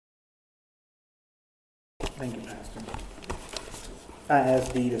Thank you, Pastor. I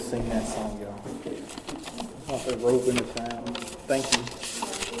asked Dee to sing that song, y'all. Off the robe and the crown. Thank you.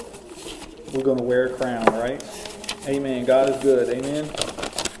 We're going to wear a crown, right? Amen. God is good. Amen.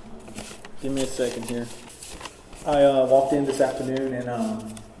 Give me a second here. I walked in this afternoon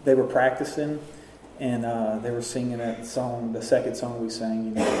and they were practicing and they were singing that song, the second song we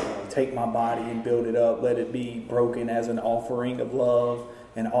sang, take my body and build it up. Let it be broken as an offering of love.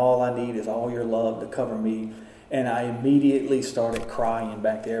 And all I need is all your love to cover me. And I immediately started crying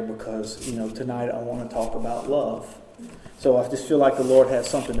back there because, tonight I want to talk about love. So I just feel like the Lord has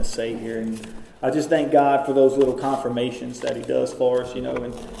something to say here. And I just thank God for those little confirmations that He does for us, And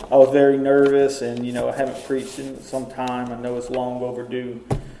I was very nervous and, I haven't preached in some time. I know it's long overdue.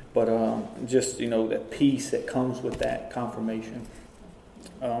 But just, that peace that comes with that confirmation.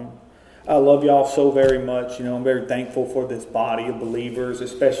 I love y'all so very much. I'm very thankful for this body of believers,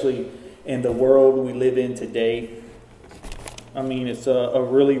 especially in the world we live in today. I mean, it's a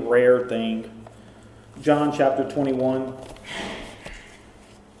really rare thing. John chapter 21,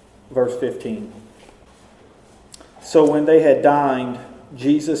 verse 15. So when they had dined,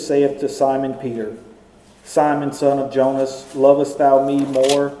 Jesus saith to Simon Peter, Simon, son of Jonas, lovest thou me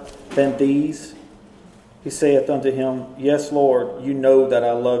more than these? He saith unto him, Yes, Lord, you know that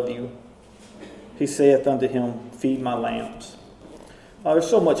I love you. He saith unto him, Feed my lambs. There's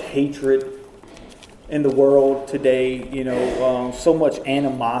so much hatred in the world today, so much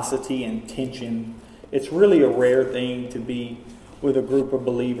animosity and tension. It's really a rare thing to be with a group of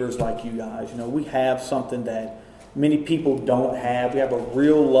believers like you guys. We have something that many people don't have. We have a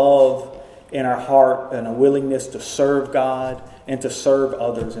real love in our heart and a willingness to serve God and to serve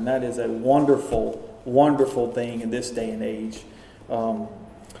others. And that is a wonderful, wonderful thing in this day and age.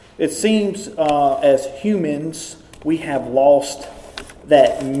 It seems as humans, we have lost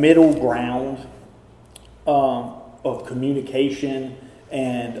that middle ground of communication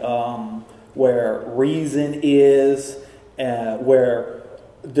and where reason is, where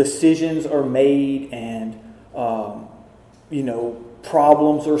decisions are made and,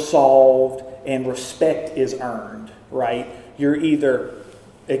 problems are solved and respect is earned, right? You're either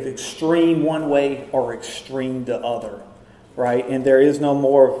extreme one way or extreme the other, right? And there is no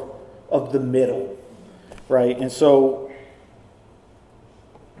more of the middle, right? And so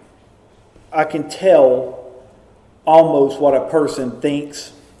I can tell almost what a person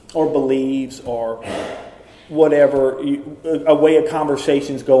thinks or believes or whatever, a way a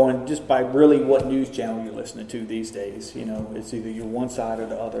conversation's going just by really what news channel you're listening to these days. It's either you're one side or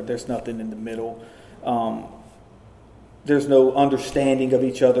the other. There's nothing in the middle. There's no understanding of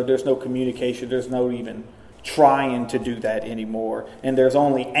each other. There's no communication. There's no even trying to do that anymore. And there's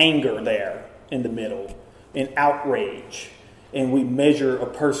only anger there in the middle and outrage. And we measure a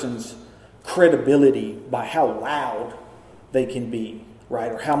person's credibility by how loud they can be,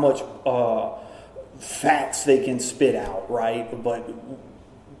 right? Or how much facts they can spit out, right? But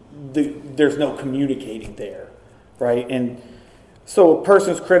there's no communicating there, right? And so a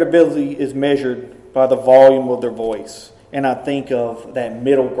person's credibility is measured by the volume of their voice. And I think of that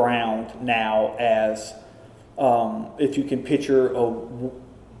middle ground now as if you can picture a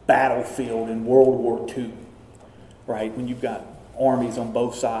battlefield in World War II, right? When you've got armies on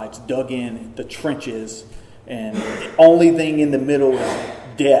both sides dug in the trenches and the only thing in the middle is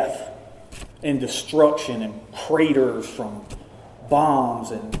death and destruction and craters from bombs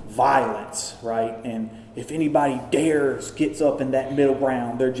and violence, right? And if anybody gets up in that middle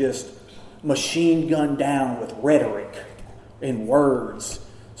ground, they're just machine gunned down with rhetoric and words.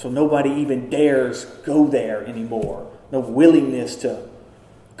 So nobody even dares go there anymore. No willingness to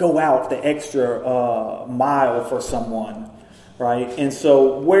go out the extra mile for someone, right? And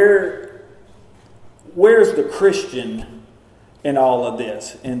so where's the Christian in all of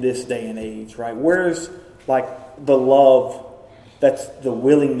this, in this day and age, right? Where's the love that's the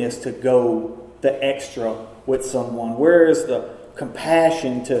willingness to go the extra with someone? Where is the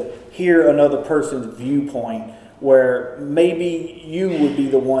compassion to hear another person's viewpoint where maybe you would be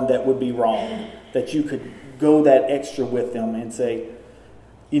the one that would be wrong, that you could go that extra with them and say,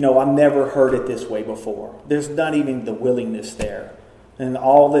 I've never heard it this way before. There's not even the willingness there. And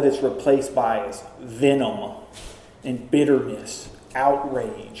all that it's replaced by is venom and bitterness,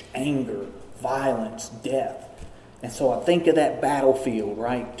 outrage, anger, violence, death. And so I think of that battlefield,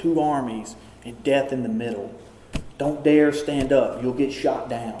 right? Two armies and death in the middle. Don't dare stand up. You'll get shot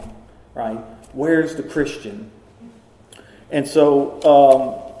down, right? Where's the Christian? And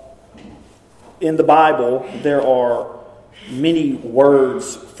so in the Bible, there are many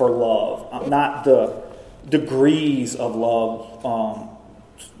words for love. Not the degrees of love,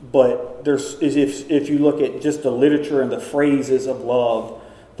 but if you look at just the literature and the phrases of love,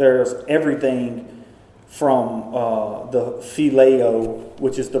 there's everything from the phileo,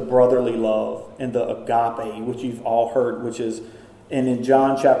 which is the brotherly love, and the agape, which you've all heard, and in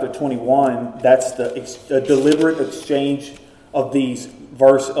John chapter 21, that's a deliberate exchange of these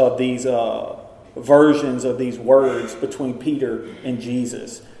versions of these words between Peter and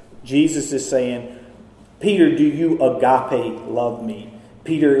Jesus. Jesus is saying, Peter, do you agape love me?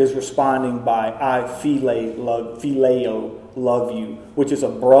 Peter is responding by, I phileo love you, which is a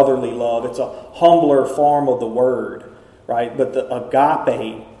brotherly love. It's a humbler form of the word, right? But the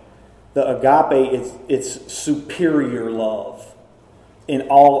agape it's superior love in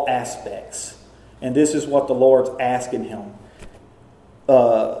all aspects. And this is what the Lord's asking him.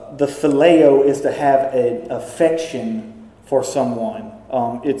 The phileo is to have an affection for someone.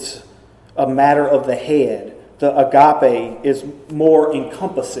 It's a matter of the head. The agape is more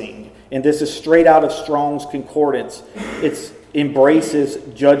encompassing. And this is straight out of Strong's Concordance. It embraces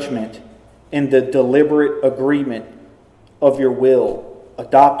judgment and the deliberate agreement of your will,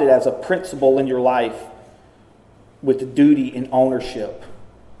 adopted as a principle in your life with duty and ownership.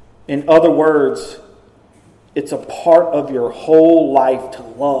 In other words, it's a part of your whole life to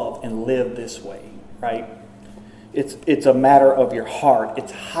love and live this way, right? It's a matter of your heart.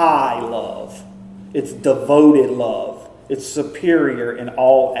 It's high love. It's devoted love. It's superior in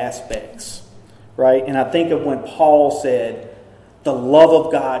all aspects, right? And I think of when Paul said, the love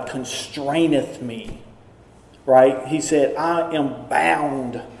of God constraineth me, right? He said, I am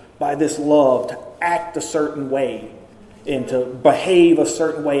bound by this love to act a certain way and to behave a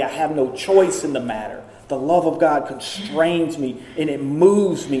certain way. I have no choice in the matter. The love of God constrains me and it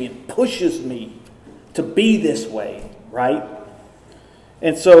moves me and pushes me to be this way, right?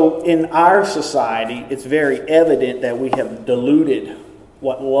 And so in our society, it's very evident that we have diluted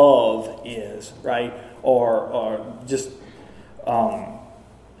what love is, right? Or just,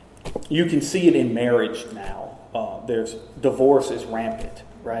 you can see it in marriage now. There's divorce is rampant,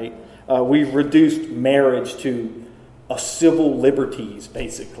 right? We've reduced marriage to a civil liberties,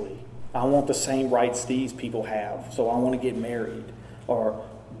 basically. I want the same rights these people have, so I want to get married. Or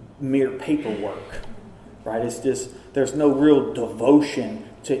mere paperwork, right? It's just, there's no real devotion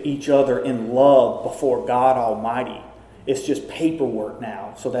to each other in love before God Almighty. It's just paperwork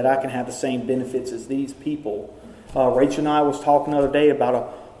now, so that I can have the same benefits as these people. Rachel and I was talking the other day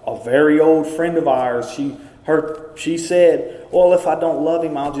about a very old friend of ours. She said, well, if I don't love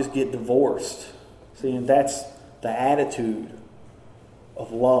him, I'll just get divorced. See, and that's the attitude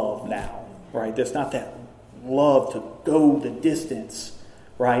of love now, right? There's not that love to go the distance,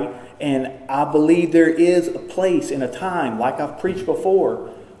 right? And I believe there is a place and a time, like I've preached before,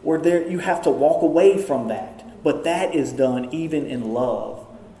 where you have to walk away from that. But that is done even in love,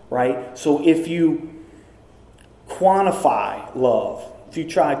 right? So if you quantify love, if you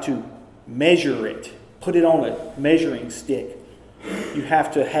try to measure it, put it on a measuring stick, you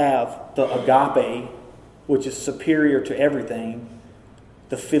have to have the agape, which is superior to everything,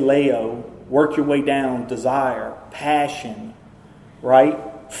 the phileo, work your way down, desire, passion, right?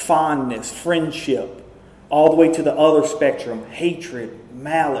 Fondness, friendship, all the way to the other spectrum, hatred,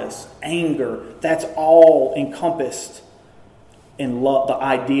 malice, anger. That's all encompassed in love, the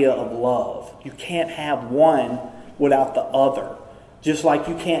idea of love. You can't have one without the other. Just like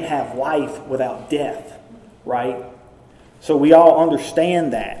you can't have life without death, right? So we all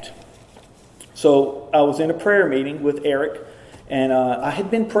understand that. So I was in a prayer meeting with Eric, and I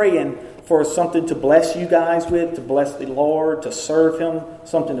had been praying for something to bless you guys with, to bless the Lord, to serve Him,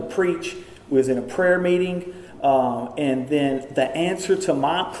 something to preach. We was in a prayer meeting, and then the answer to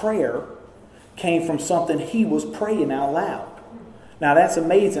my prayer came from something he was praying out loud. Now that's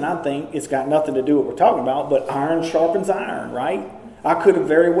amazing. I think it's got nothing to do with what we're talking about, but iron sharpens iron, right? I could have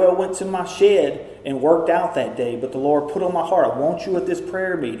very well went to my shed and worked out that day, but the Lord put on my heart, I want you at this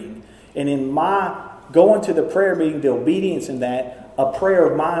prayer meeting. And in my going to the prayer meeting, the obedience in that, a prayer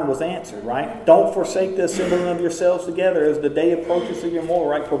of mine was answered, right? Don't forsake the assembling of yourselves together as the day approaches of your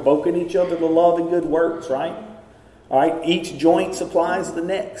more, right? Provoking each other to love and good works, right? All right, each joint supplies the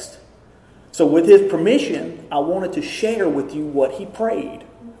next. So with his permission, I wanted to share with you what he prayed.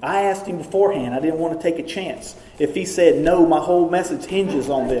 I asked him beforehand. I didn't want to take a chance. If he said no, my whole message hinges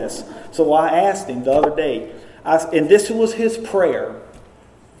on this. So I asked him the other day, and this was his prayer.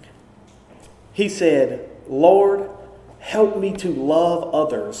 He said, Lord, help me to love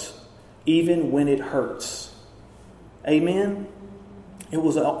others even when it hurts. Amen? It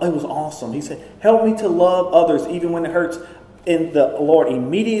was awesome. He said, help me to love others even when it hurts. And the Lord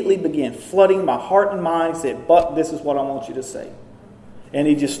immediately began flooding my heart and mind. He said, but this is what I want you to say. And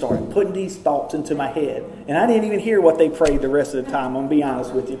he just started putting these thoughts into my head. And I didn't even hear what they prayed the rest of the time, I'm going to be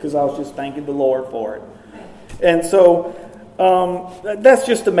honest with you, because I was just thanking the Lord for it. And so that's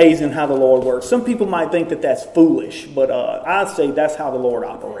just amazing how the Lord works. Some people might think that that's foolish, but I say that's how the Lord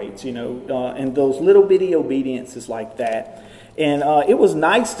operates, and those little bitty obediences like that. And it was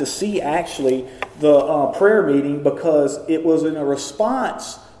nice to see, actually, the prayer meeting, because it was in a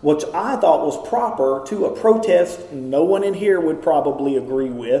response, which I thought was proper, to a protest no one in here would probably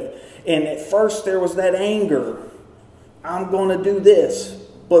agree with. And at first there was that anger. I'm going to do this.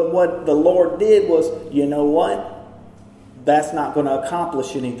 But what the Lord did was, you know what? That's not going to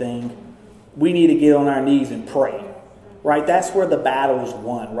accomplish anything. We need to get on our knees and pray. Right? That's where the battle's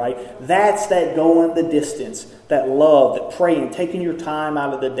won, right? That's that going the distance, that love, that praying, taking your time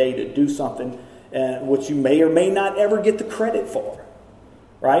out of the day to do something which you may or may not ever get the credit for,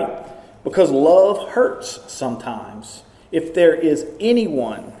 right? Because love hurts sometimes. If there is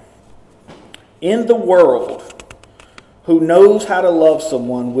anyone in the world who knows how to love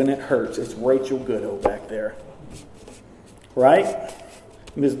someone when it hurts, it's Rachel Goodo back there, right?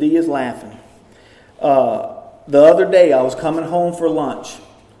 Ms. D is laughing. The other day, I was coming home for lunch.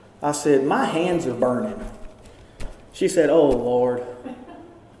 I said, my hands are burning. She said, oh, Lord.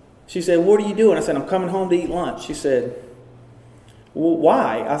 She said, what are you doing? I said, I'm coming home to eat lunch. She said, well,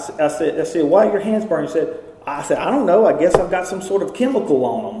 why? I said, why are your hands burning? I said, I don't know. I guess I've got some sort of chemical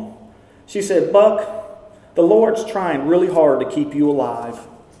on them. She said, Buck, the Lord's trying really hard to keep you alive.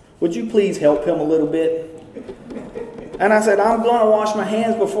 Would you please help him a little bit? And I said, I'm going to wash my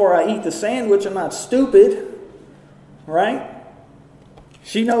hands before I eat the sandwich. I'm not stupid. Right?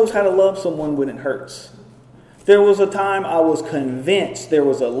 She knows how to love someone when it hurts. There was a time I was convinced there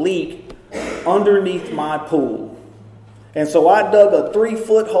was a leak underneath my pool. And so I dug a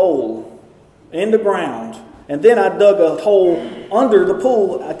 3-foot hole in the ground. And then I dug a hole under the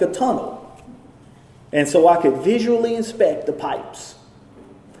pool like a tunnel. And so I could visually inspect the pipes.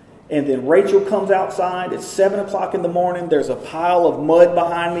 And then Rachel comes outside at 7 o'clock in the morning. There's a pile of mud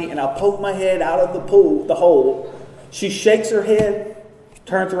behind me. And I poke my head out of the hole. She shakes her head,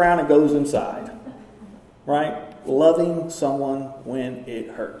 turns around, and goes inside. Right? Loving someone when it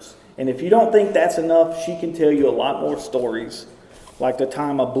hurts. And if you don't think that's enough, she can tell you a lot more stories. Like the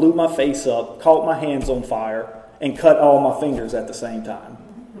time I blew my face up, caught my hands on fire, and cut all my fingers at the same time.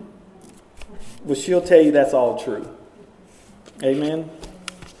 But she'll tell you that's all true. Amen?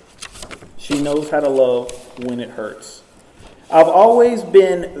 She knows how to love when it hurts. I've always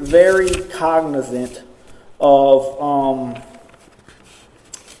been very cognizant of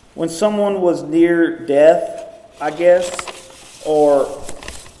when someone was near death, I guess, or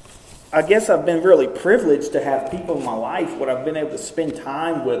I guess I've been really privileged to have people in my life where I've been able to spend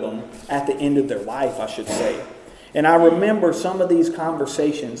time with them at the end of their life, I should say. And I remember some of these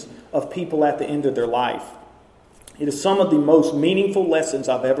conversations of people at the end of their life. It is some of the most meaningful lessons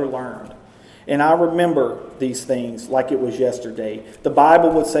I've ever learned. And I remember these things like it was yesterday. The Bible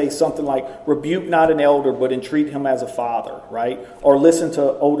would say something like, rebuke not an elder, but entreat him as a father, right? Or listen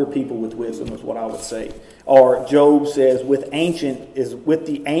to older people with wisdom is what I would say. Or Job says, with the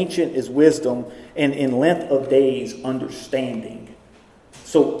ancient is wisdom, and in length of days understanding.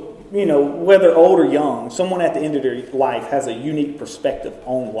 So, whether old or young, someone at the end of their life has a unique perspective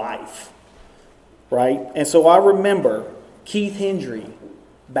on life, right? And so I remember Keith Hendry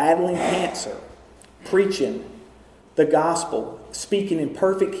battling cancer, preaching the gospel, speaking in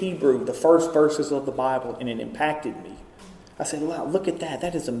perfect Hebrew, the first verses of the Bible, and it impacted me. I said, wow, look at that.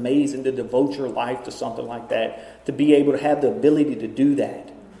 That is amazing to devote your life to something like that, to be able to have the ability to do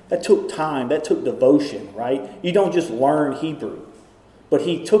that. That took time. That took devotion, right? You don't just learn Hebrew, but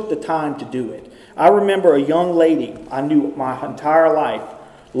he took the time to do it. I remember a young lady I knew my entire life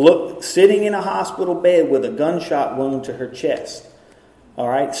sitting in a hospital bed with a gunshot wound to her chest. All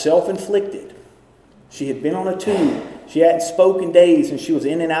right, self-inflicted. She had been on a tube. She hadn't spoken days, and she was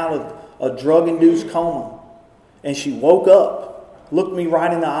in and out of a drug-induced coma. And she woke up, looked me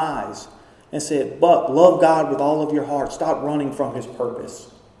right in the eyes, and said, Buck, love God with all of your heart. Stop running from his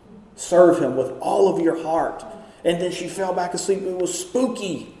purpose. Serve him with all of your heart. And then she fell back asleep. It was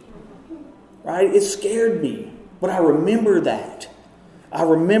spooky. Right? It scared me. But I remember that. I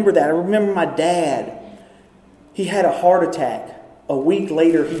remember my dad. He had a heart attack. A week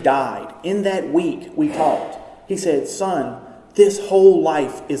later, he died. In that week, we talked. He said, son, this whole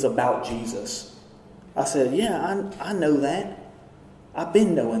life is about Jesus. I said, yeah, I know that. I've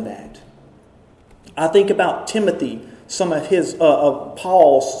been knowing that. I think about Timothy, some of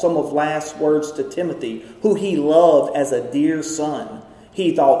Paul's last words to Timothy, who he loved as a dear son.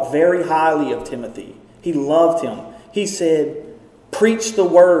 He thought very highly of Timothy. He loved him. He said, Preach the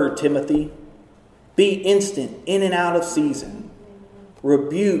word, Timothy. Be instant, in and out of season.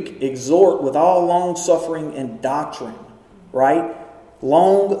 Rebuke, exhort with all long suffering and doctrine. Right?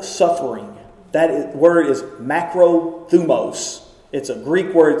 Long suffering. That word is macrothumos. It's a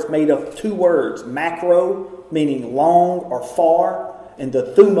Greek word. It's made of two words. Macro, meaning long or far. And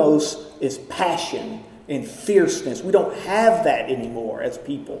the thumos is passion and fierceness. We don't have that anymore as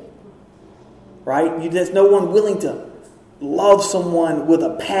people. Right? There's no one willing to love someone with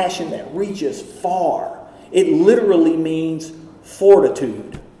a passion that reaches far. It literally means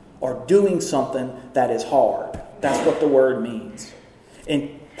fortitude or doing something that is hard. That's what the word means.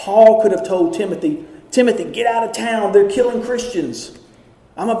 And Paul could have told Timothy, get out of town. They're killing Christians.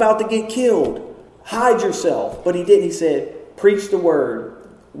 I'm about to get killed. Hide yourself. But he didn't. He said, preach the word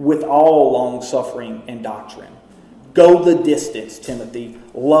with all long suffering and doctrine. Go the distance, Timothy.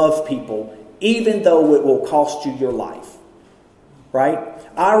 Love people, even though it will cost you your life. Right?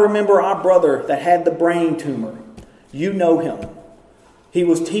 I remember our brother that had the brain tumor. You know him. He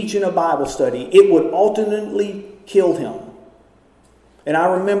was teaching a Bible study. It would ultimately kill him. And I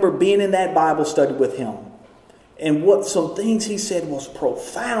remember being in that Bible study with him. And some things he said was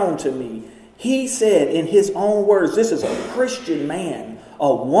profound to me. He said in his own words, this is a Christian man,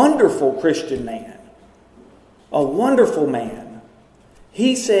 a wonderful Christian man, a wonderful man.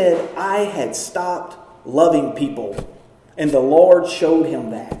 He said, I had stopped loving people, and the Lord showed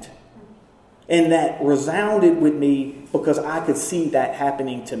him that. And that resounded with me because I could see that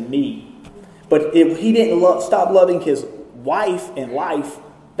happening to me. But if he didn't stop loving his wife and life,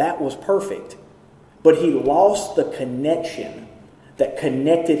 that was perfect. But he lost the connection that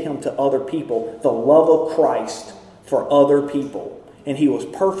connected him to other people, the love of Christ for other people. And he was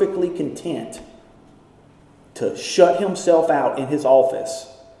perfectly content to shut himself out in his office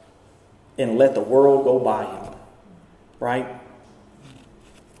and let the world go by him. Right?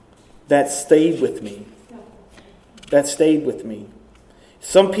 That stayed with me. That stayed with me.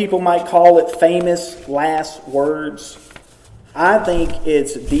 Some people might call it famous last words. I think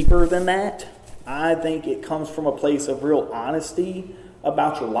it's deeper than that. I think it comes from a place of real honesty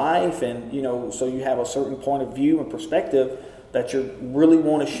about your life, and so you have a certain point of view and perspective that you really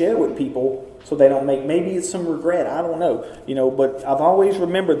want to share with people, so they don't maybe it's some regret. I don't know, but I've always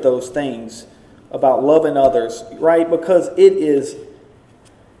remembered those things about loving others, right? Because it is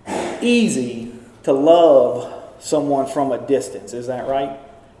easy to love someone from a distance. Is that right?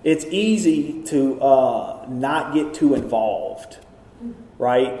 It's easy to not get too involved,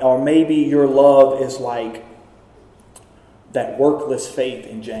 right? Or maybe your love is like that workless faith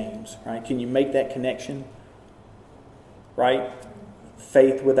in James, right? Can you make that connection? Right?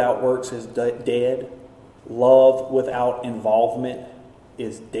 Faith without works is dead. Love without involvement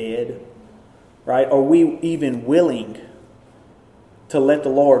is dead. Right? Are we even willing to let the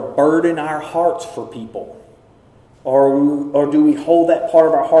Lord burden our hearts for people? Or do we hold that part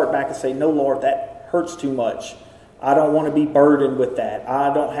of our heart back and say, no, Lord, that hurts too much. I don't want to be burdened with that.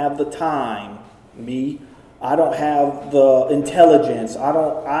 I don't have the time. I don't have the intelligence.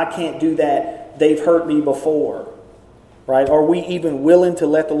 I can't do that. They've hurt me before. Right? Are we even willing to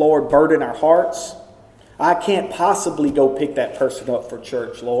let the Lord burden our hearts? I can't possibly go pick that person up for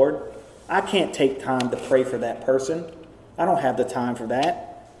church, Lord. I can't take time to pray for that person. I don't have the time for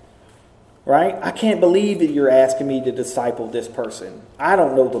that. Right? I can't believe that you're asking me to disciple this person. I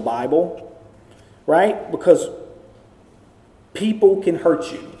don't know the Bible. Right? Because people can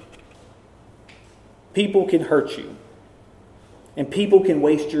hurt you. People can hurt you. And people can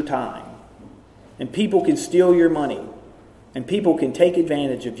waste your time. And people can steal your money. And people can take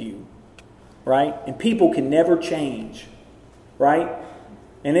advantage of you. Right? And people can never change. Right?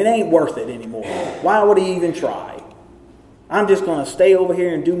 And it ain't worth it anymore. Why would he even try? I'm just going to stay over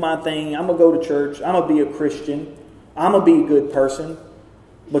here and do my thing. I'm going to go to church. I'm going to be a Christian. I'm going to be a good person.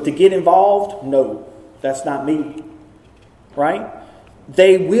 But to get involved, no, that's not me. Right?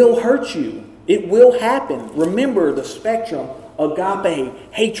 They will hurt you. It will happen. Remember the spectrum.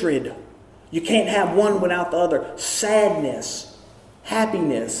 Agape, hatred. You can't have one without the other. Sadness,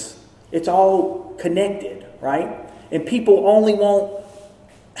 happiness. It's all connected, right? And people only want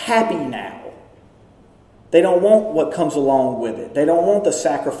happy now. They don't want what comes along with it. They don't want the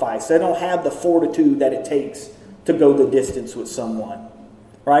sacrifice. They don't have the fortitude that it takes to go the distance with someone.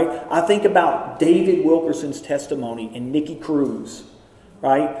 Right? I think about David Wilkerson's testimony and Nikki Cruz.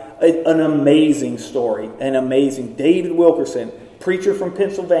 Right? An amazing story. An amazing. David Wilkerson, preacher from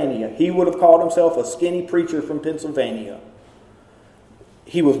Pennsylvania. He would have called himself a skinny preacher from Pennsylvania.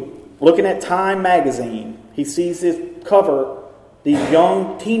 He was looking at Time magazine. He sees this cover, these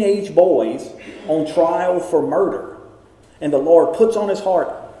young teenage boys on trial for murder. And the Lord puts on his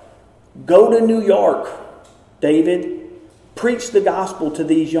heart, go to New York, David. Preach the gospel to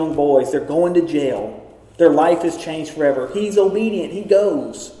these young boys. They're going to jail. Their life is changed forever. He's obedient. He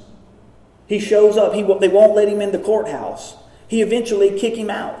goes. He shows up. They won't let him in the courthouse. He eventually kick him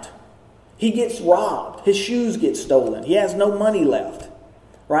out. He gets robbed. His shoes get stolen. He has no money left.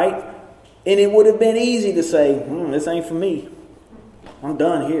 Right? And it would have been easy to say, this ain't for me. I'm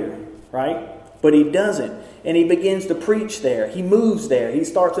done here. Right? But he doesn't. And he begins to preach there. He moves there. He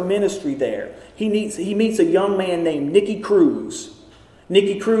starts a ministry there. He meets a young man named Nicky Cruz.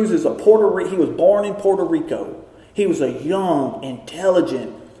 Nicky Cruz is he was born in Puerto Rico. He was a young,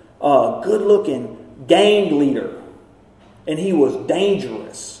 intelligent, good-looking gang leader. And he was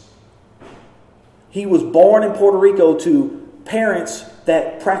dangerous. He was born in Puerto Rico to parents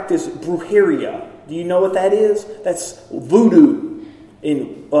that practice brujeria. Do you know what that is? That's voodoo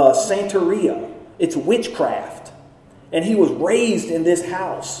in Santeria. It's witchcraft. And he was raised in this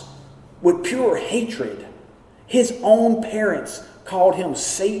house with pure hatred. His own parents called him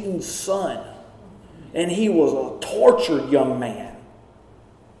Satan's son. And he was a tortured young man.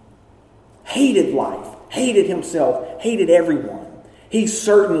 Hated life, hated himself, hated everyone. He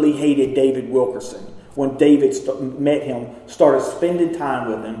certainly hated David Wilkerson. When David met him, started spending time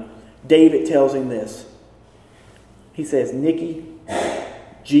with him, David tells him this. He says, Nicky,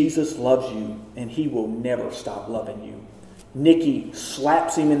 Jesus loves you, and he will never stop loving you. Nicky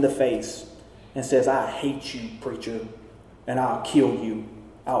slaps him in the face and says, I hate you, preacher, and I'll kill you.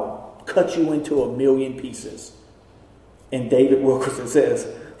 I'll cut you into 1,000,000 pieces. And David Wilkerson says,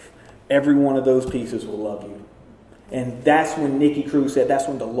 every one of those pieces will love you. And that's when Nicky Cruz said, that's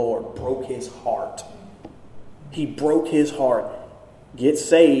when the Lord broke his heart. He broke his heart. Gets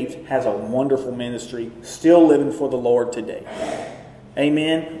saved, has a wonderful ministry, still living for the Lord today.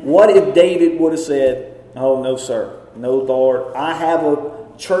 Amen. What if David would have said, oh, no, sir. No, Lord. I have a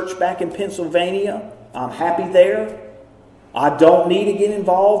church back in Pennsylvania. I'm happy there. I don't need to get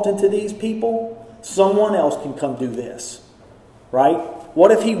involved into these people. Someone else can come do this. Right?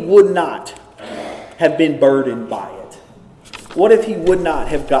 What if he would not have been burdened by it? What if he would not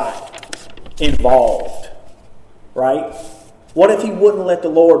have got involved? Right? What if he wouldn't let the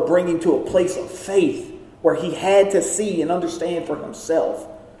Lord bring him to a place of faith where he had to see and understand for himself,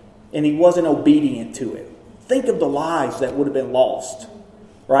 and he wasn't obedient to it? Think of the lives that would have been lost,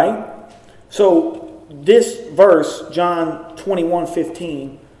 right? So this verse, John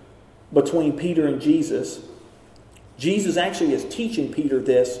 21:15, between Peter and Jesus, Jesus actually is teaching Peter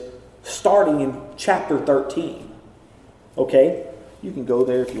this starting in chapter 13. Okay? You can go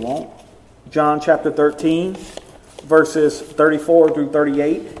there if you want. John chapter 13. Verses 34 through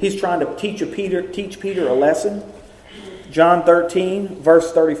 38. He's trying to teach Peter a lesson. John 13,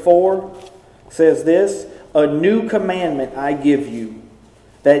 verse 34 says this, a new commandment I give you,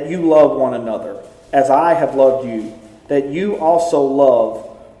 that you love one another, as I have loved you, that you also love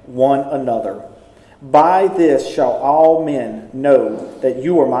one another. By this shall all men know that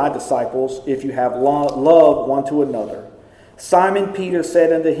you are my disciples, if you have love one to another. Simon Peter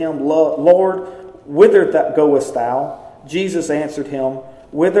said unto him, Lord, whither goest thou? Jesus answered him,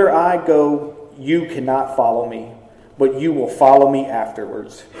 whither I go, you cannot follow me, but you will follow me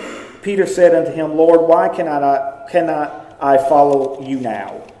afterwards. Peter said unto him, Lord, why cannot I follow you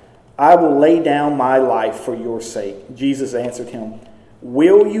now? I will lay down my life for your sake. Jesus answered him,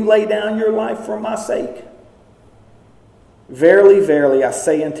 will you lay down your life for my sake? Verily, verily, I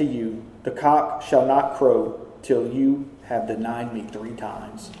say unto you, the cock shall not crow till you have denied me 3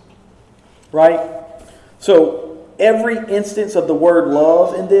 times. Right? So, every instance of the word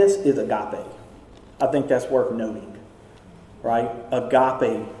love in this is agape. I think that's worth noting. Right?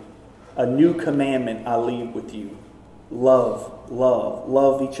 Agape. A new commandment I leave with you. Love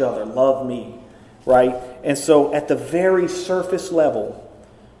each other. Love me. Right? And so, at the very surface level,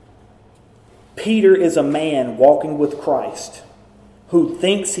 Peter is a man walking with Christ who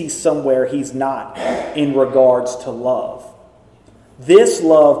thinks he's somewhere he's not in regards to love. This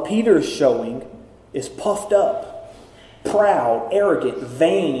love Peter's showing is puffed up, proud, arrogant,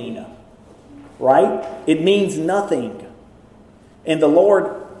 vain, right? It means nothing. And the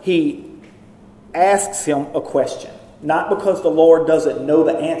Lord, He asks him a question. Not because the Lord doesn't know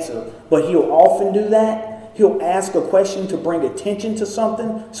the answer, but He'll often do that. He'll ask a question to bring attention to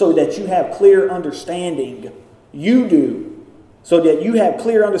something so that you have clear understanding. You do. So that you have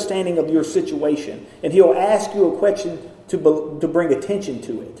clear understanding of your situation. And He'll ask you a question to bring attention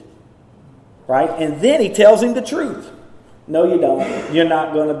to it. Right? And then He tells him the truth. No, you don't. You're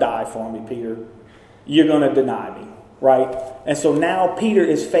not going to die for me, Peter. You're going to deny me. Right? And so now Peter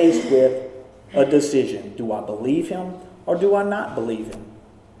is faced with a decision. Do I believe him or do I not believe him?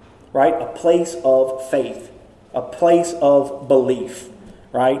 Right? A place of faith, a place of belief,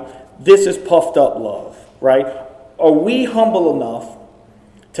 right? This is puffed up love, right? Are we humble enough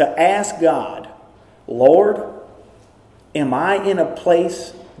to ask God, Lord, am I in a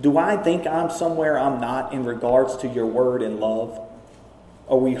place, do I think I'm somewhere I'm not in regards to your word and love?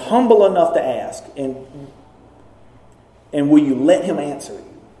 Are we humble enough to ask? And will you let him answer it?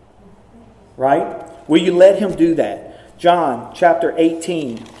 Right? Will you let him do that? John chapter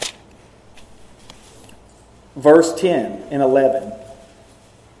 18, verse 10 and 11.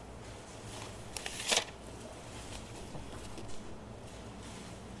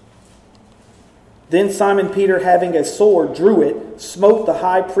 Then Simon Peter, having a sword, drew it, smote the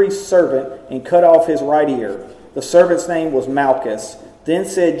high priest's servant, and cut off his right ear. The servant's name was Malchus. Then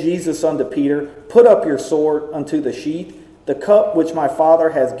said Jesus unto Peter, Put up your sword unto the sheath. The cup which my Father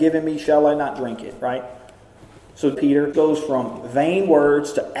has given me, shall I not drink it? Right? So Peter goes from vain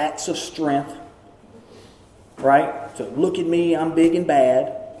words to acts of strength. Right? To look at me, I'm big and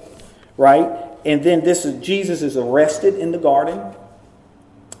bad. Right? And then Jesus is arrested in the garden.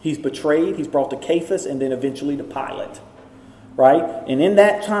 He's betrayed. He's brought to Caiaphas and then eventually to Pilate. Right? And in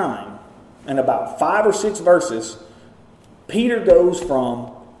that time, in about 5 or 6 verses, Peter goes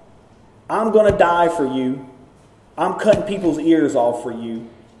from, I'm going to die for you, I'm cutting people's ears off for you,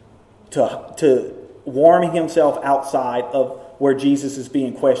 to warming himself outside of where Jesus is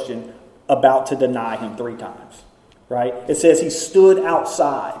being questioned, about to deny him 3 times. Right? It says he stood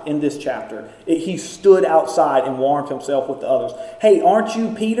outside in this chapter. He stood outside and warmed himself with the others. Hey, aren't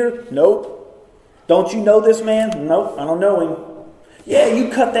you Peter? Nope. Don't you know this man? Nope, I don't know him. Yeah, you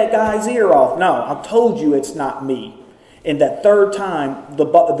cut that guy's ear off. No, I told you it's not me. And that 3rd time,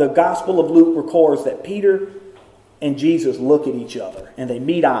 the Gospel of Luke records that Peter and Jesus look at each other and they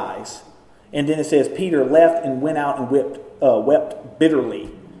meet eyes. And then it says Peter left and went out and wept bitterly.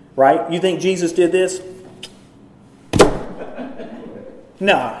 Right? You think Jesus did this?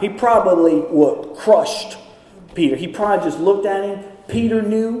 No, he probably would crushed Peter. He probably just looked at him. Peter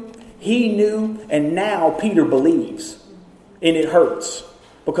knew, he knew, and now Peter believes. And it hurts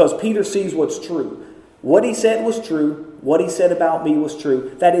because Peter sees what's true. What he said was true. What he said about me was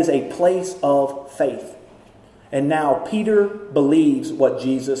true. That is a place of faith. And now Peter believes what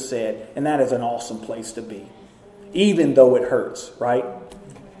Jesus said. And that is an awesome place to be. Even though it hurts, right?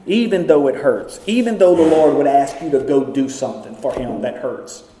 Even though it hurts. Even though the Lord would ask you to go do something for him that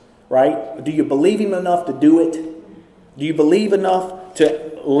hurts. Right? Do you believe him enough to do it? Do you believe enough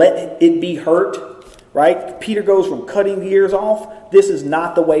to let it be hurt? Right? Peter goes from cutting the ears off. This is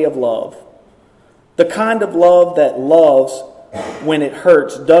not the way of love. The kind of love that loves when it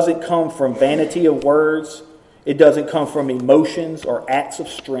hurts doesn't come from vanity of words. It doesn't come from emotions or acts of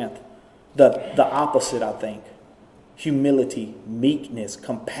strength. The opposite, I think. Humility, meekness,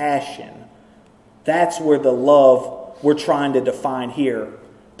 compassion. That's where the love we're trying to define here.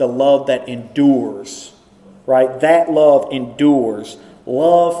 The love that endures. Right? That love endures.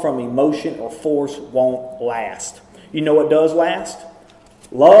 Love from emotion or force won't last. You know what does last?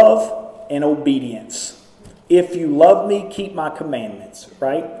 Love and obedience. If you love me, keep my commandments.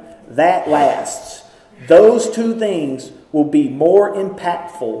 Right? That lasts. Those 2 things will be more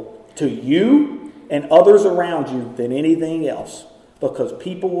impactful to you and others around you than anything else. Because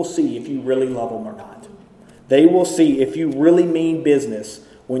people will see if you really love them or not. They will see if you really mean business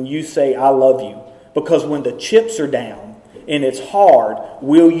when you say, I love you. Because when the chips are down and it's hard,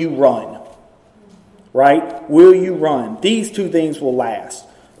 will you run? Right? Will you run? These 2 things will last.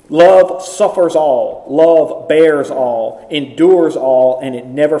 Love suffers all. Love bears all. Endures all. And it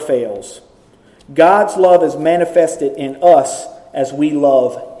never fails. God's love is manifested in us as we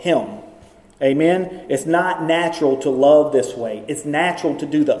love him. Amen? It's not natural to love this way. It's natural to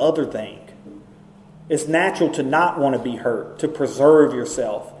do the other thing. It's natural to not want to be hurt, to preserve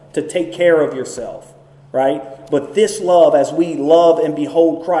yourself, to take care of yourself, right? But this love, as we love and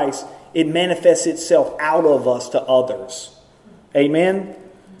behold Christ, it manifests itself out of us to others. Amen?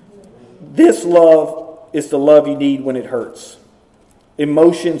 This love is the love you need when it hurts.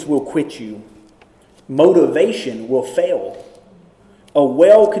 Emotions will quit you. Motivation will fail. A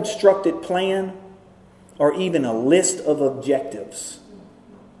well-constructed plan or even a list of objectives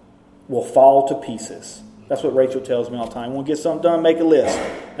will fall to pieces. That's what Rachel tells me all the time. When we get something done, make a list.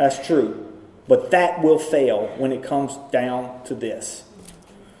 That's true. But that will fail when it comes down to this.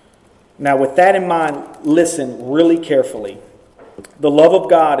 Now, with that in mind, listen really carefully. The love of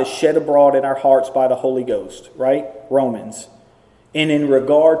God is shed abroad in our hearts by the Holy Ghost, right? Romans. And in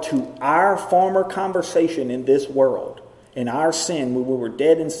regard to our former conversation in this world, in our sin, when we were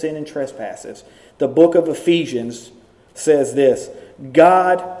dead in sin and trespasses, the book of Ephesians says this,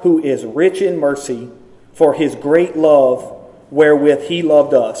 God, who is rich in mercy, for his great love wherewith he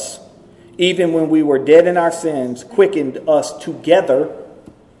loved us, even when we were dead in our sins, quickened us together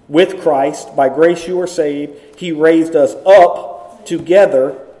with Christ. By grace you are saved. He raised us up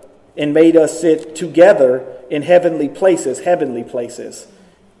together and made us sit together in heavenly places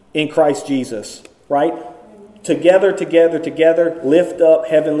in Christ Jesus. Right? Together, lift up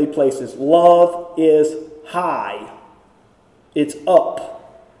heavenly places. Love is high. It's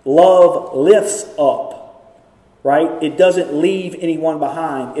up. Love lifts up. Right? It doesn't leave anyone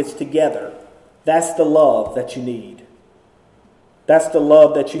behind. It's together. That's the love that you need. That's the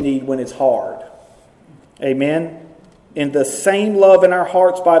love that you need when it's hard. Amen? And the same love in our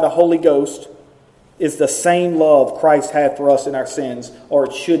hearts by the Holy Ghost is the same love Christ had for us in our sins, or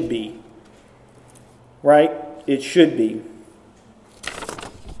it should be. Right? It should be.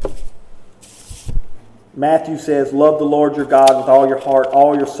 Matthew says, love the Lord your God with all your heart,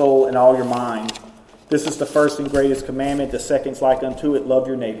 all your soul, and all your mind. This is the first and greatest commandment. The second's like unto it, love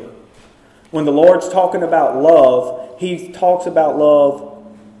your neighbor. When the Lord's talking about love, he talks about love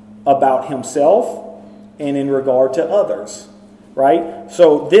about himself and in regard to others. Right?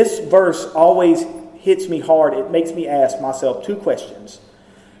 So this verse always hits me hard. It makes me ask myself two questions.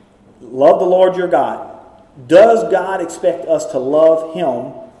 Love the Lord your God. Does God expect us to love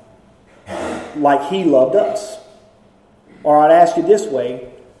him like he loved us? Or I'd ask you this way.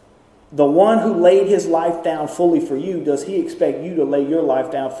 The one who laid his life down fully for you, does he expect you to lay your life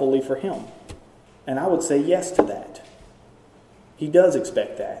down fully for him? And I would say yes to that. He does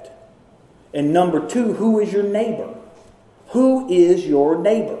expect that. And number two, who is your neighbor? Who is your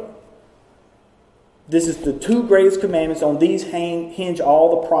neighbor? This is the two greatest commandments. On these hinge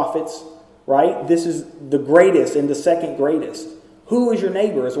all the prophets, right? This is the greatest and the second greatest. Who is your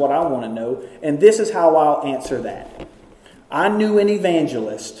neighbor is what I want to know. And this is how I'll answer that. I knew an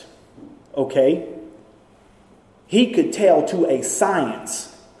evangelist. Okay? He could tell to a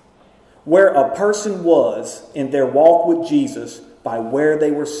science where a person was in their walk with Jesus by where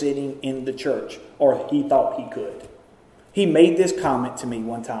they were sitting in the church, or he thought he could. He made this comment to me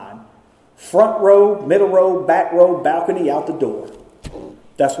one time. Front row, middle row, back row, balcony, out the door.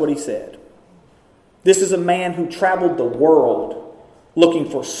 That's what he said. This is a man who traveled the world looking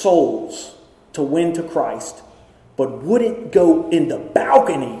for souls to win to Christ, but wouldn't go in the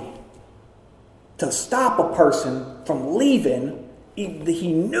balcony to stop a person from leaving.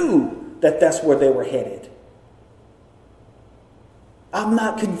 He knew that that's where they were headed. I'm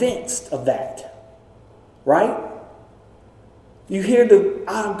not convinced of that. Right? You hear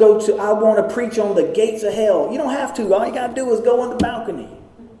I want to preach on the gates of hell. You don't have to. All you got to do is go on the balcony.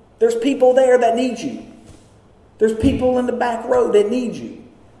 There's people there that need you. There's people in the back row that need you.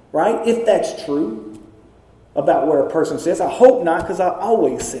 Right? If that's true about where a person sits. I hope not, because I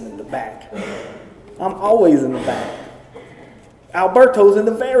always sit in the back. I'm always in the back. Alberto's in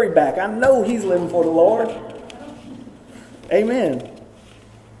the very back. I know he's living for the Lord. Amen.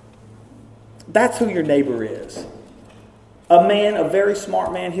 That's who your neighbor is. A man, a very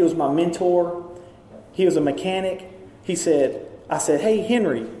smart man. He was my mentor. He was a mechanic. I said, hey,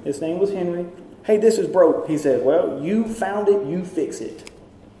 Henry. His name was Henry. Hey, this is broke. He said, well, you found it, you fix it.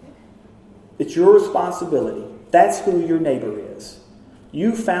 It's your responsibility. That's who your neighbor is.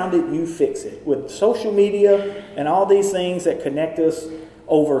 You found it, you fix it. With social media and all these things that connect us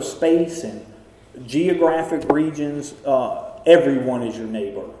over space and geographic regions, everyone is your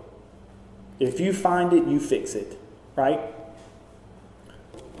neighbor. If you find it, you fix it. Right?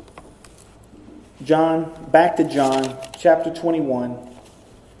 Back to John, chapter 21.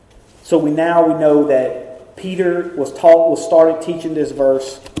 So we know that Peter was started teaching this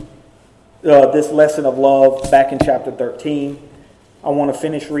verse, this lesson of love back in chapter 13. I want to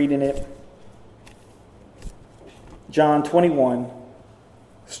finish reading it. John 21,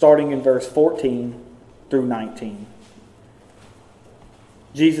 starting in verse 14 through 19.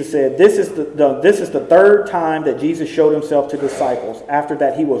 Jesus said, this is the third time that Jesus showed himself to disciples. After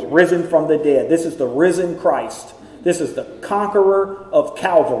that, he was risen from the dead. This is the risen Christ. This is the conqueror of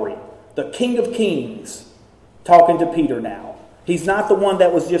Calvary, the King of Kings, talking to Peter now. He's not the one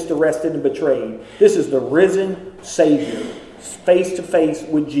that was just arrested and betrayed. This is the risen Savior, face to face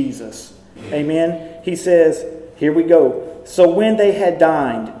with Jesus. Amen. He says, here we go. So when they had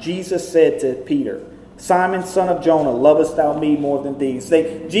dined, Jesus said to Peter, Simon, son of Jonah, lovest thou me more than these?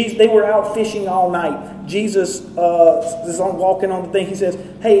 They were out fishing all night. Jesus is walking on the thing. He says,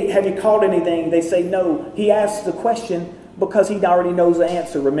 hey, have you caught anything? They say no. He asks the question, because he already knows the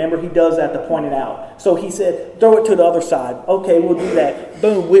answer. Remember, he does that to point it out. So he said, throw it to the other side. Okay, we'll do that.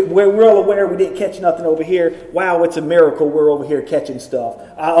 Boom, we're all aware we didn't catch nothing over here. Wow, it's a miracle we're over here catching stuff.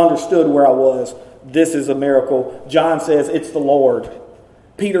 I understood where I was. This is a miracle. John says it's the Lord.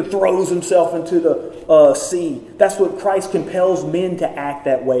 Peter throws himself into the sea. That's what Christ compels men to act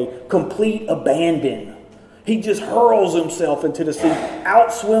that way. Complete abandon. He just hurls himself into the sea.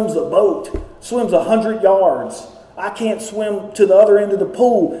 Outswims the boat. Swims 100 yards. I can't swim to the other end of the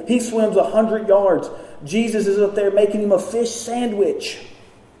pool. He swims 100 yards. Jesus is up there making him a fish sandwich.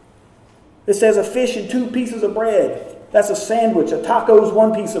 It says a fish and 2 pieces of bread. That's a sandwich. A taco is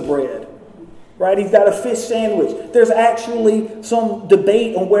 1 piece of bread. Right? He's got a fish sandwich. There's actually some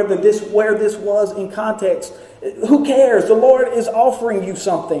debate on where this was in context. Who cares? The Lord is offering you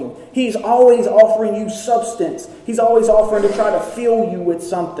something. He's always offering you substance. He's always offering to try to fill you with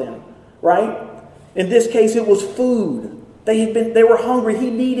something. Right? In this case, it was food. They were hungry. He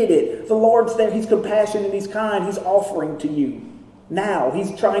needed it. The Lord's there. He's compassionate. He's kind. He's offering to you. Now,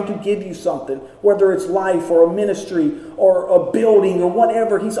 he's trying to give you something, whether it's life or a ministry or a building or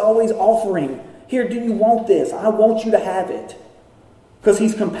whatever. He's always offering. Here, do you want this? I want you to have it. Because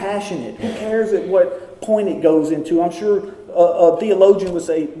he's compassionate. Who cares at what point it goes into? I'm sure a theologian would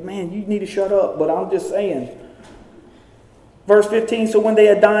say, man, you need to shut up. But I'm just saying. Verse 15, so when they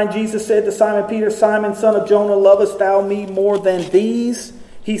had dined, Jesus said to Simon Peter, Simon, son of Jonah, lovest thou me more than these?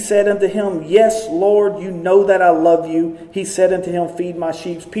 He said unto him, yes, Lord, you know that I love you. He said unto him, feed my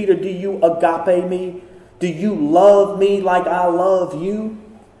sheep. Peter, do you agape me? Do you love me like I love you?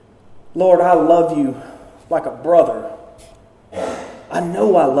 Lord, I love you like a brother. I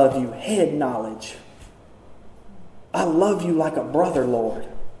know I love you, head knowledge. I love you like a brother, Lord.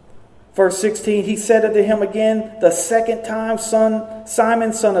 Verse 16, he said unto him again the second time,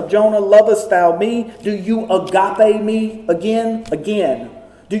 Simon, son of Jonah, lovest thou me? Do you agape me again? Again.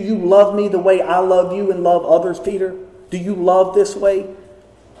 Do you love me the way I love you and love others, Peter? Do you love this way?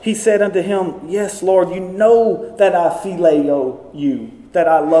 He said unto him, yes, Lord, you know that I phileo you, that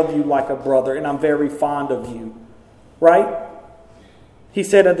I love you like a brother, and I'm very fond of you. Right? He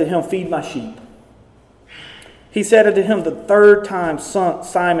said unto him, feed my sheep. He said unto him the third time,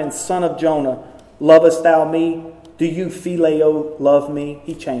 Simon, son of Jonah, lovest thou me? Do you phileo love me?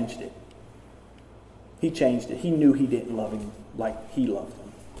 He changed it. He changed it. He knew he didn't love him like he loved him.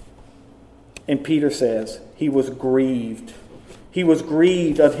 And Peter says, he was grieved. He was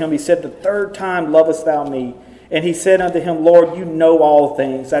grieved of him. He said, the third time lovest thou me? And he said unto him, Lord, you know all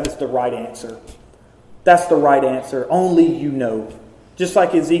things. That is the right answer. That's the right answer. Only you know. Just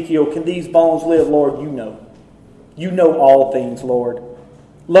like Ezekiel, can these bones live? Lord, you know. You know all things, Lord.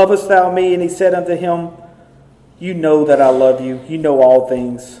 Lovest thou me? And he said unto him, you know that I love you. You know all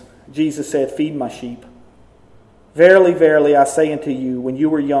things. Jesus said, feed my sheep. Verily, verily, I say unto you, when you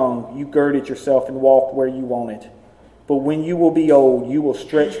were young, you girded yourself and walked where you wanted. But when you will be old, you will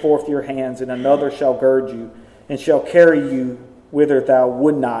stretch forth your hands, and another shall gird you, and shall carry you whither thou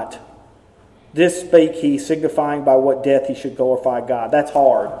would not. This spake he, signifying by what death he should glorify God. That's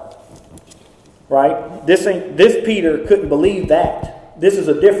hard. Right? This Peter couldn't believe that. This is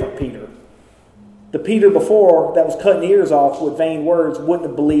a different Peter. The Peter before that was cutting ears off with vain words wouldn't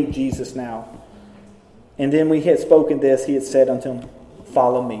have believed Jesus now. And then when he had spoken this, he had said unto him,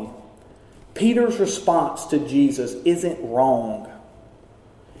 follow me. Peter's response to Jesus isn't wrong.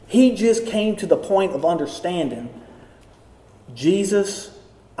 He just came to the point of understanding, Jesus,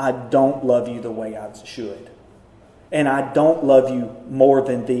 I don't love you the way I should. And I don't love you more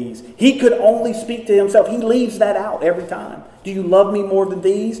than these. He could only speak to himself. He leaves that out every time. Do you love me more than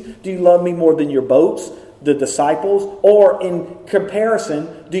these? Do you love me more than your boats, the disciples? Or in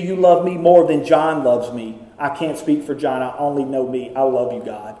comparison, do you love me more than John loves me? I can't speak for John. I only know me. I love you,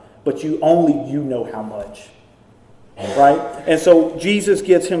 God. But you know how much. Right? And so Jesus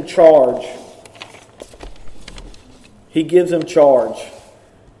gives him charge. He gives him charge.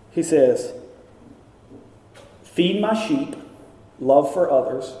 He says, feed my sheep, love for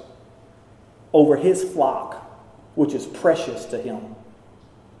others, over his flock, which is precious to him.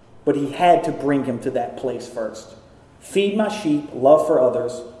 But he had to bring him to that place first. Feed my sheep, love for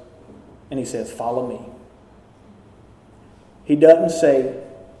others, and he says, follow me. He doesn't say,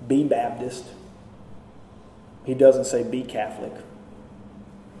 be Baptist. He doesn't say, be Catholic,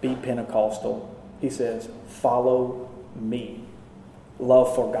 be Pentecostal. He says, follow me.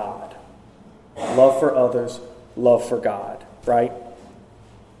 Love for God. Love for others. Love for God. Right?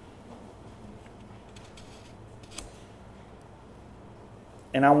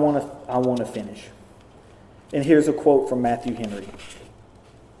 And I want to finish. And here's a quote from Matthew Henry.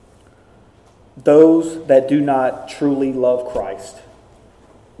 Those that do not truly love Christ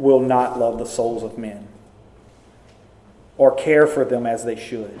will not love the souls of men, or care for them as they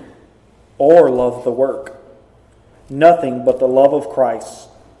should, or love the work. Nothing but the love of Christ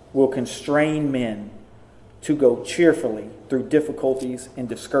will constrain men to go cheerfully through difficulties and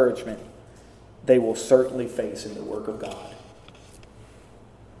discouragement they will certainly face in the work of God.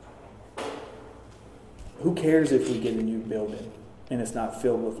 Who cares if we get a new building and it's not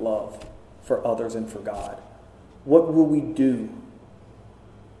filled with love for others and for God? What will we do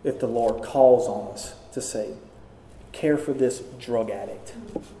if the Lord calls on us to say, care for this drug addict?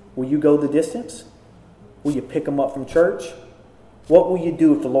 Will you go the distance? Will you pick them up from church? What will you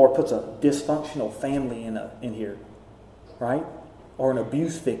do if the Lord puts a dysfunctional family in here, right? Or an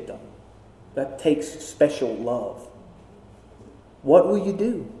abuse victim? That takes special love. What will you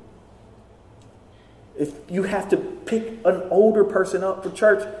do? If you have to pick an older person up for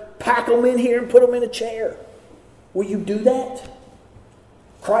church, pack them in here and put them in a chair. Will you do that?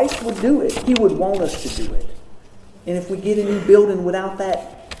 Christ would do it. He would want us to do it. And if we get a new building without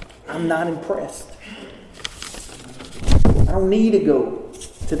that, I'm not impressed. I don't need to go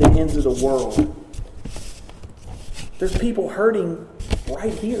to the ends of the world. There's people hurting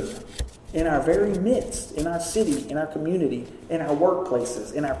right here in our very midst, in our city, in our community, in our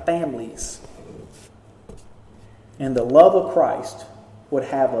workplaces, in our families. And the love of Christ would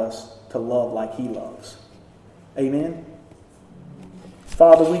have us to love like He loves. Amen?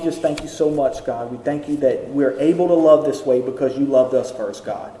 Father, we just thank You so much, God. We thank You that we're able to love this way because You loved us first,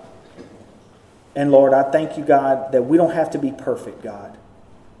 God. And Lord, I thank You, God, that we don't have to be perfect, God.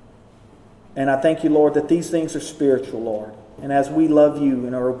 And I thank You, Lord, that these things are spiritual, Lord. And as we love You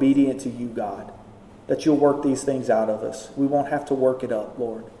and are obedient to You, God, that You'll work these things out of us. We won't have to work it up,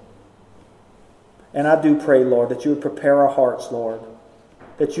 Lord. And I do pray, Lord, that You would prepare our hearts, Lord,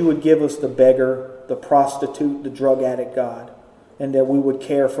 that You would give us the beggar, the prostitute, the drug addict, God, and that we would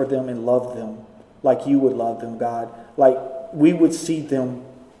care for them and love them like You would love them, God, like we would see them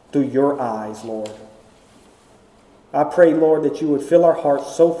through Your eyes, Lord. I pray, Lord, that You would fill our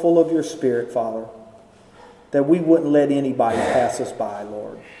hearts so full of Your Spirit, Father, that we wouldn't let anybody pass us by,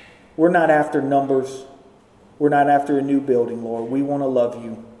 Lord. We're not after numbers. We're not after a new building, Lord. We want to love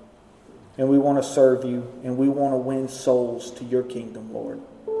You, and we want to serve You, and we want to win souls to Your kingdom, Lord.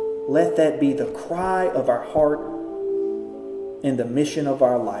 Let that be the cry of our heart and the mission of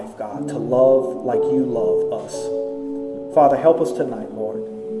our life, God, to love like You love us. Father, help us tonight, Lord.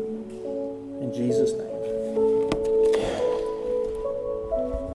 In Jesus' name.